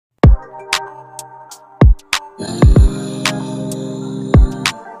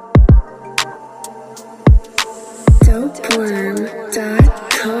Dopeworm.com.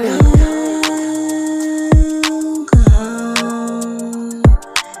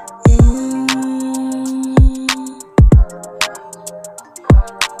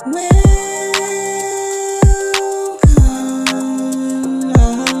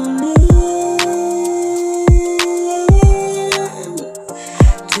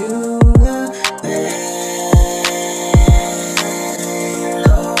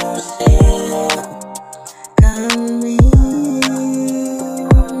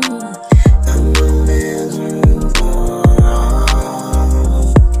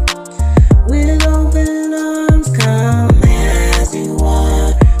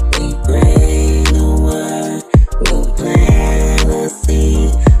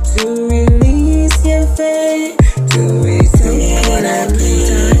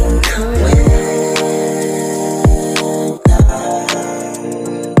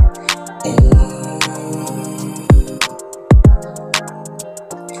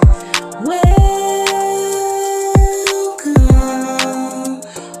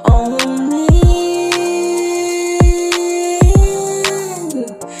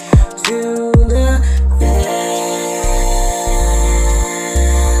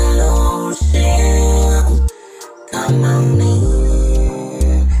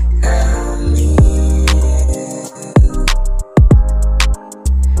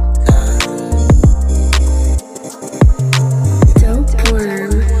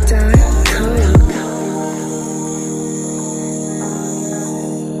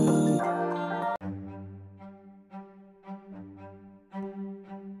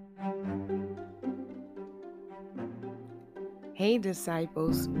 Hey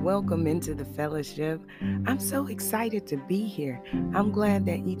disciples, welcome into the fellowship. I'm so excited to be here. I'm glad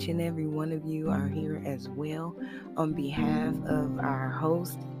that each and every one of you are here as well. On behalf of our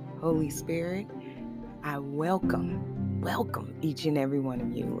host, Holy Spirit, I welcome each and every one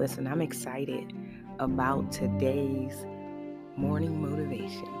of you. Listen, I'm excited about today's morning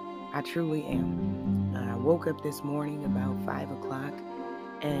motivation. I truly am. I woke up this morning about 5 o'clock,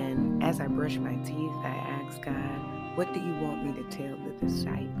 and as I brushed my teeth, I asked God, what do you want me to tell the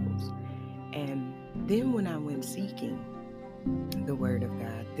disciples? And then when I went seeking the word of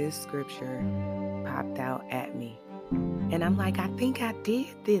God, this scripture popped out at me. And I'm like, I think I did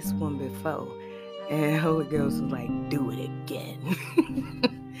this one before. And Holy Ghost was like, do it again.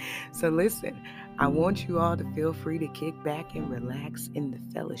 So listen, I want you all to feel free to kick back and relax in the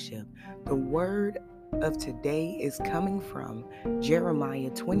fellowship. The word of today is coming from Jeremiah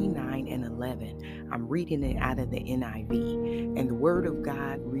 29:11. I'm reading it out of the NIV, and the word of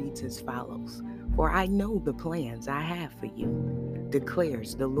God reads as follows. For I know the plans I have for you,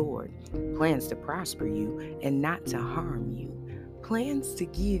 declares the Lord, plans to prosper you and not to harm you, plans to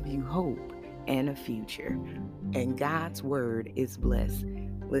give you hope and a future. And God's word is blessed.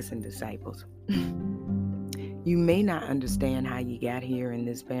 Listen, disciples, you may not understand how you got here in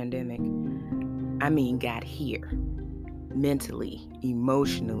this pandemic. Got here mentally,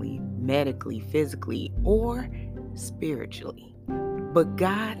 emotionally, medically, physically, or spiritually. But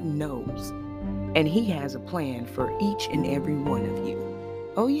God knows, and He has a plan for each and every one of you.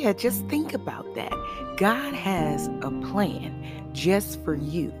 Oh yeah, just think about that. God has a plan just for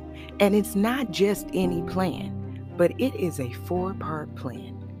you. And it's not just any plan, but it is a 4-part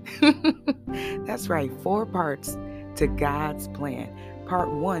plan. That's right, 4 parts to God's plan.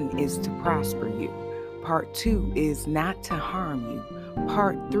 Part 1 is to prosper you. Part 2 is not to harm you.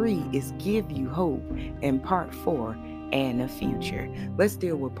 Part 3 is give you hope. And part 4, and a future. Let's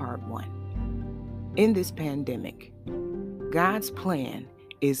deal with part 1. In this pandemic, God's plan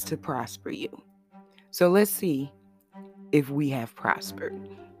is to prosper you. So let's see if we have prospered.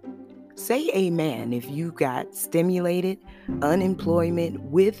 Say amen if you got stimulated, unemployment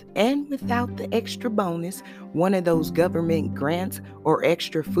with and without the extra bonus, one of those government grants or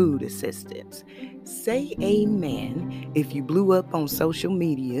extra food assistance. Say amen if you blew up on social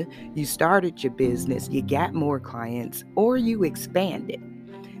media, you started your business, you got more clients, or you expanded.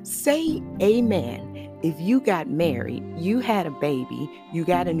 Say amen if you got married, you had a baby, you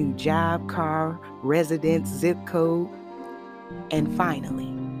got a new job, car, residence, zip code. And finally,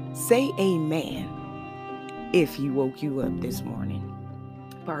 say amen if He woke you up this morning.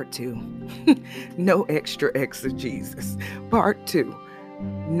 Part 2, no extra exegesis. Part 2,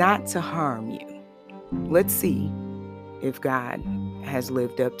 not to harm you. Let's see if God has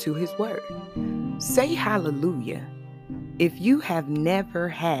lived up to His word. Say hallelujah if you have never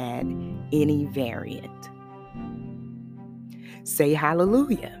had any variant. Say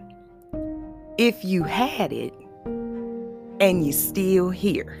hallelujah if you had it and you still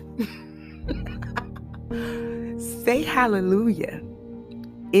here. Say hallelujah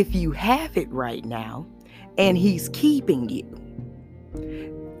if you have it right now and he's keeping you.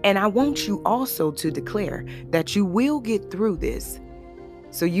 And I want you also to declare that you will get through this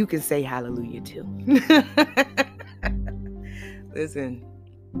so you can say hallelujah too. Listen,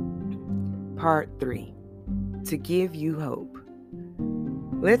 part 3, to give you hope.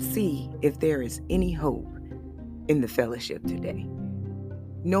 Let's see if there is any hope in the fellowship today.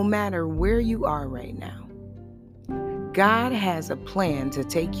 No matter where you are right now, God has a plan to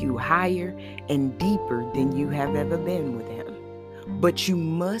take you higher and deeper than you have ever been with him. But you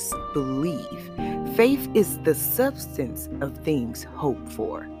must believe. Faith is the substance of things hoped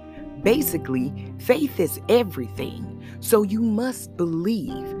for. Basically, faith is everything. So you must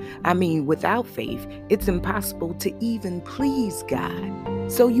believe. Without faith, it's impossible to even please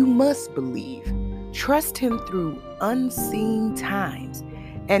God. So you must believe. Trust him through unseen times.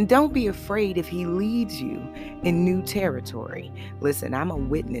 And don't be afraid if he leads you in new territory. Listen, I'm a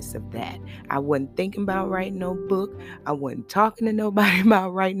witness of that. I wasn't thinking about writing no book. I wasn't talking to nobody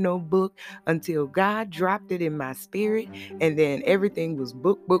about writing no book until God dropped it in my spirit. And then everything was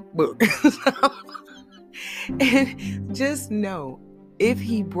book. And just know, if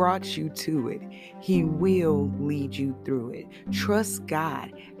he brought you to it, he will lead you through it. Trust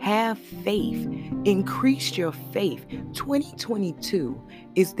God. Have faith. Increase your faith. 2022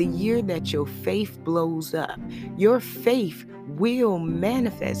 is the year that your faith blows up. Your faith will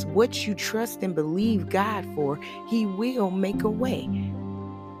manifest what you trust and believe God for. He will make a way.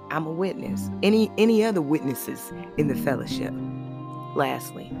 I'm a witness. Any other witnesses in the fellowship?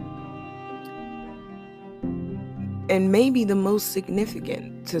 Lastly, and maybe the most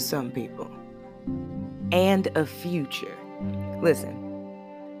significant to some people, and a future. Listen,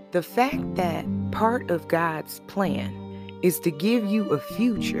 the fact that part of God's plan is to give you a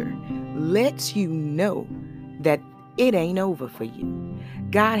future lets you know that it ain't over for you.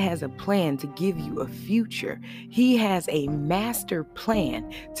 God has a plan to give you a future. He has a master plan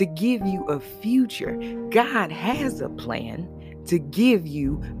to give you a future. God has a plan to give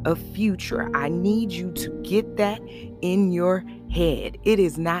you a future. I need you to get that in your head. It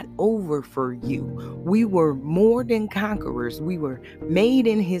is not over for you. We were more than conquerors. We were made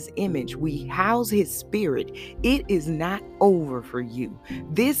in his image. We house his spirit. It is not over for you.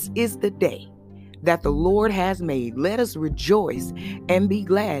 This is the day that the Lord has made. Let us rejoice and be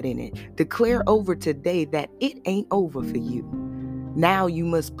glad in it. Declare over today that it ain't over for you. Now you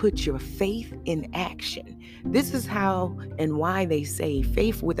must put your faith in action. This is how and why they say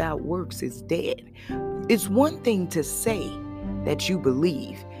faith without works is dead. It's one thing to say that you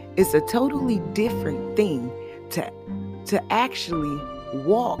believe. It's a totally different thing to actually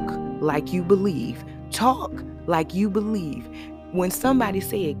walk like you believe, talk like you believe. When somebody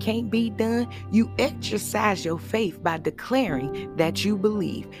say it can't be done, you exercise your faith by declaring that you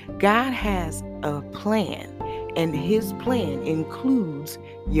believe. God has a plan, and his plan includes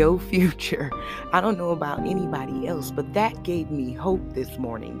your future. I don't know about anybody else, but that gave me hope this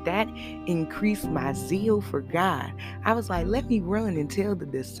morning. That increased my zeal for God. I was like, let me run and tell the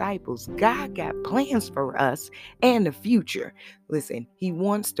disciples, God got plans for us and the future. Listen, he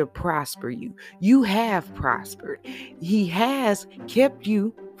wants to prosper you. You have prospered. He has kept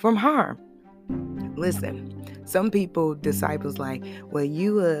you from harm. Listen, some people, disciples, like, well,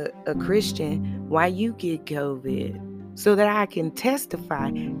 you a Christian, why you get COVID? So that I can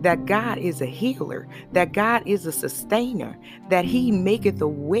testify that God is a healer, that God is a sustainer, that he maketh a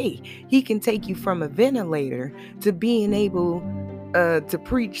way. He can take you from a ventilator to being able to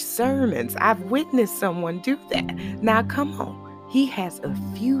preach sermons. I've witnessed someone do that. Now, come on. He has a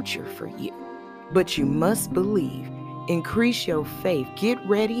future for you, but you must believe. Increase your faith. Get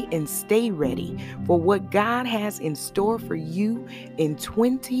ready and stay ready for what God has in store for you in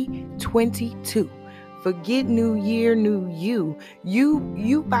 2022. Forget new year, new you.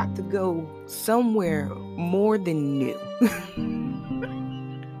 You about to go somewhere more than new.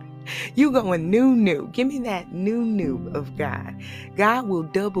 You going new. Give me that new of God. God will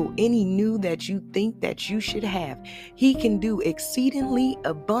double any new that you think that you should have. He can do exceedingly,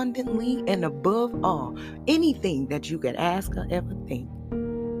 abundantly, and above all, anything that you could ask or ever think.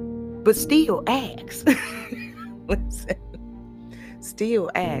 But still ask. Listen. Still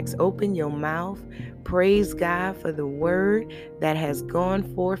ask. Open your mouth. Praise God for the word that has gone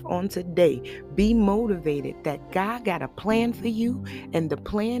forth on today. Be motivated that God got a plan for you, and the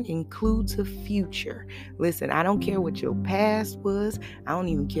plan includes a future. Listen, I don't care what your past was. I don't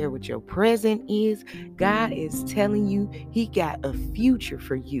even care what your present is. God is telling you he got a future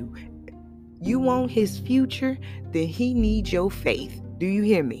for you. You want his future, then he needs your faith. Do you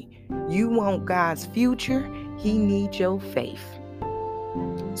hear me? You want God's future, he needs your faith.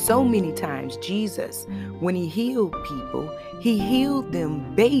 So many times Jesus, when he healed people, he healed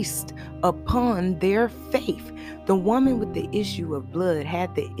them based upon their faith. The woman with the issue of blood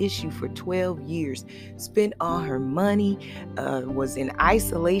had the issue for 12 years, spent all her money, was in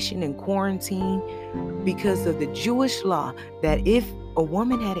isolation and quarantine because of the Jewish law that if a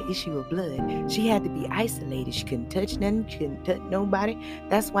woman had an issue of blood, she had to be isolated. She couldn't touch nothing, she couldn't touch nobody.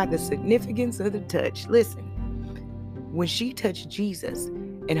 That's why the significance of the touch. Listen, when she touched Jesus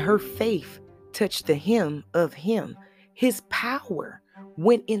and her faith touched the hem of him, his power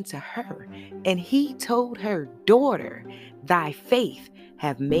went into her, and he told her, daughter, thy faith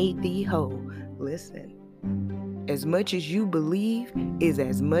have made thee whole. Listen, as much as you believe is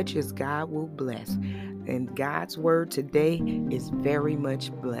as much as God will bless. And God's word today is very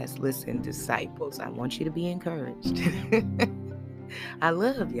much blessed. Listen, disciples, I want you to be encouraged. I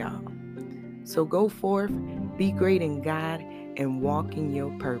love y'all. So go forth, be great in God, and walk in your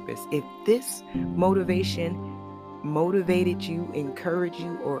purpose. If this motivation motivated you, encouraged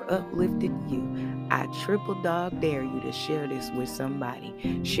you, or uplifted you, I triple dog dare you to share this with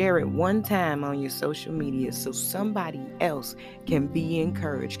somebody. Share it one time on your social media so somebody else can be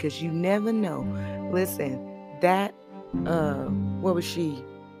encouraged, because you never know. Listen, that what was she?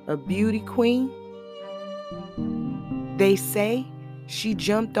 A beauty queen? They say she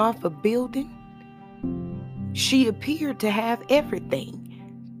jumped off a building. She appeared to have everything.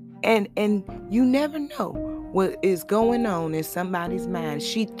 And you never know what is going on in somebody's mind.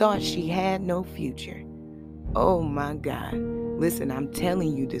 She thought she had no future. Oh my God. Listen, I'm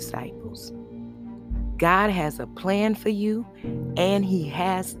telling you, disciples, God has a plan for you, and he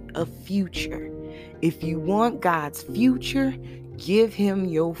has a future. If you want God's future, give him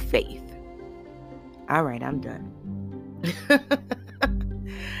your faith. All right, I'm done.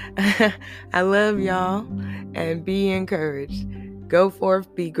 I love y'all, and be encouraged. Go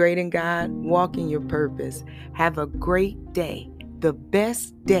forth, be great in God, walk in your purpose. Have a great day, the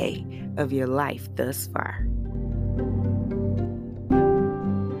best day of your life thus far.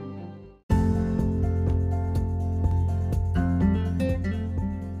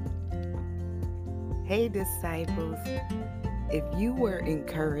 Hey, disciples. If you were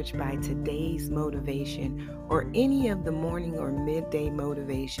encouraged by today's motivation or any of the morning or midday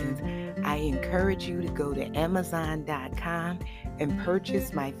motivations, I encourage you to go to Amazon.com and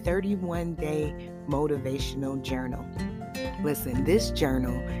purchase my 31-day motivational journal. Listen, this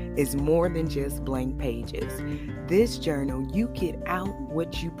journal is more than just blank pages. This journal, you get out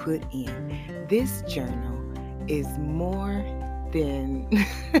what you put in. This journal is more than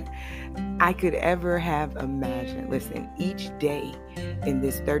I could ever have imagined. Listen, each day in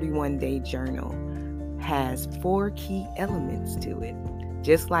this 31-day journal has 4 key elements to it.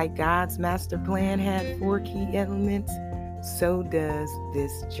 Just like God's master plan had 4 key elements, so does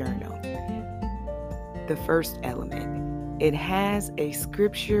this journal. The first element, it has a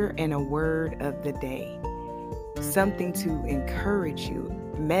scripture and a word of the day, something to encourage you,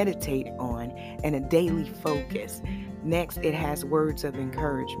 meditate on, and a daily focus. Next, it has words of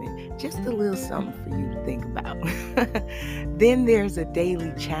encouragement, just a little something for you to think about. Then there's a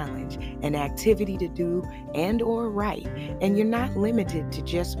daily challenge, an activity to do and or write. And you're not limited to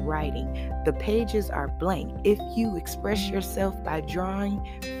just writing. The pages are blank. If you express yourself by drawing,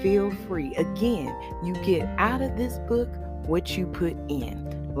 feel free. Again, you get out of this book what you put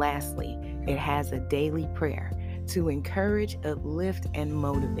in. Lastly, it has a daily prayer to encourage, uplift, and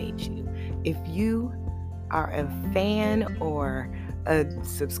motivate you. If you are a fan or a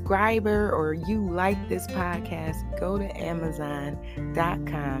subscriber or you like this podcast, go to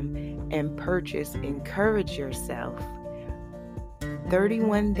Amazon.com and purchase Encourage Yourself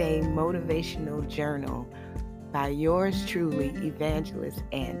 31-Day Motivational Journal by yours truly, Evangelist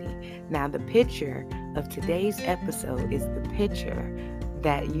Andy. Now, the picture of today's episode is the picture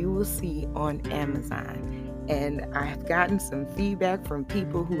that you will see on Amazon. And I've gotten some feedback from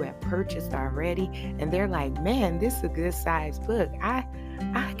people who have purchased already, and they're like, man, this is a good sized book. I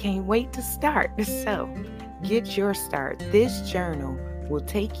can't wait to start. So get your start. This journal will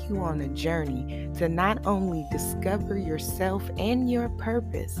take you on a journey to not only discover yourself and your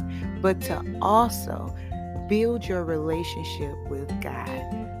purpose, but to also build your relationship with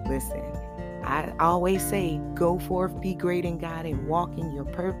God. Listen, I always say, go forth, be great in God, and walk in your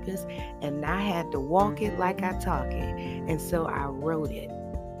purpose. And I had to walk it like I talk it. And so I wrote it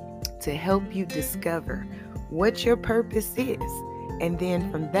to help you discover what your purpose is. And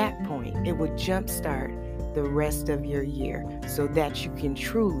then from that point, it would jumpstart the rest of your year so that you can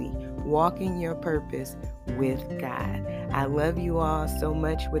truly walk in your purpose with God. I love you all so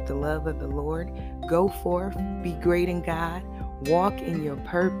much with the love of the Lord. Go forth, be great in God, walk in your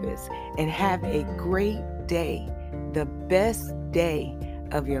purpose, and have a great day, the best day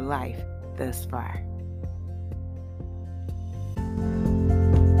of your life thus far.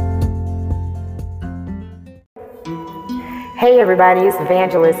 Hey everybody, it's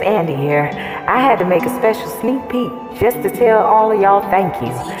Evangelist Andy here. I had to make a special sneak peek just to tell all of y'all thank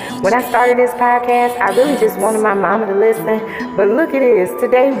you. When I started this podcast, I really just wanted my mama to listen, but look at this,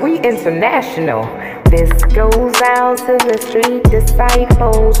 today we international. This goes out to the street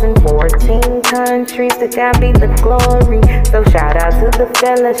disciples in 14 countries, to God be the glory. So shout out to the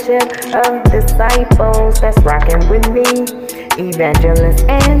fellowship of disciples that's rocking with me, Evangelist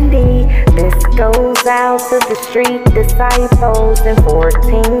Andy. This goes out to the street disciples in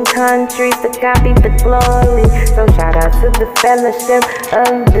 14 countries, to God be the glory. So shout out to the fellowship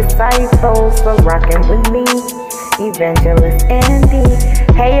of disciples for rocking with me, Evangelist Andy.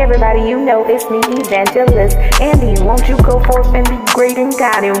 Hey everybody, you know it's me, Evangelist Andy. Won't you go forth and be great in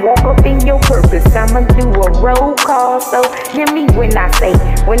God and walk up in your purpose? I'ma do a roll call, so hear me when I say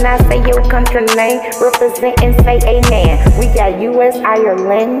your country name, represent and say amen. We got US,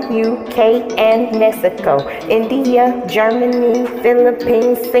 Ireland, UK, and Mexico, India, Germany,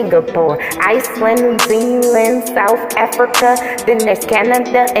 Philippines, Singapore, Iceland, New Zealand, South Africa. Then there's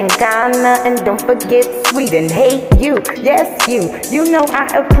Canada and Ghana, and don't forget Sweden. Hey you, yes you know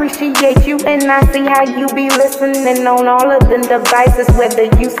I appreciate you, and I see how you be listening on all of the devices, whether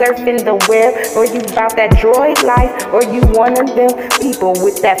you surfing the web or you about that droid life, or you one of them people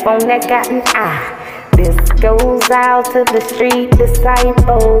with that phone that got an eye. This goes out to the street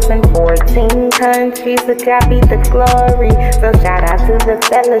disciples in 14 countries, to God be the glory. So shout out to the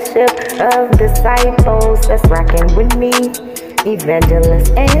fellowship of disciples that's rocking with me,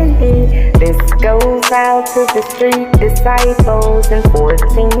 Evangelist Andy. This goes out to the street disciples in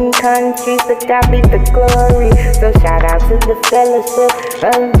 14 countries, to God be the glory. So shout out to the fellowship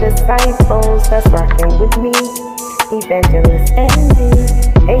of disciples that's rocking with me, Evangelist Andy.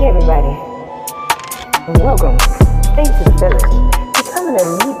 Hey everybody, and welcome. Stay to the fellowship, becoming a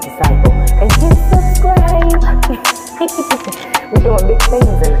lead disciple, and hit subscribe. We're doing big things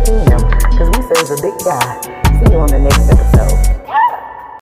in the kingdom because we serve a big God. See you on the next episode.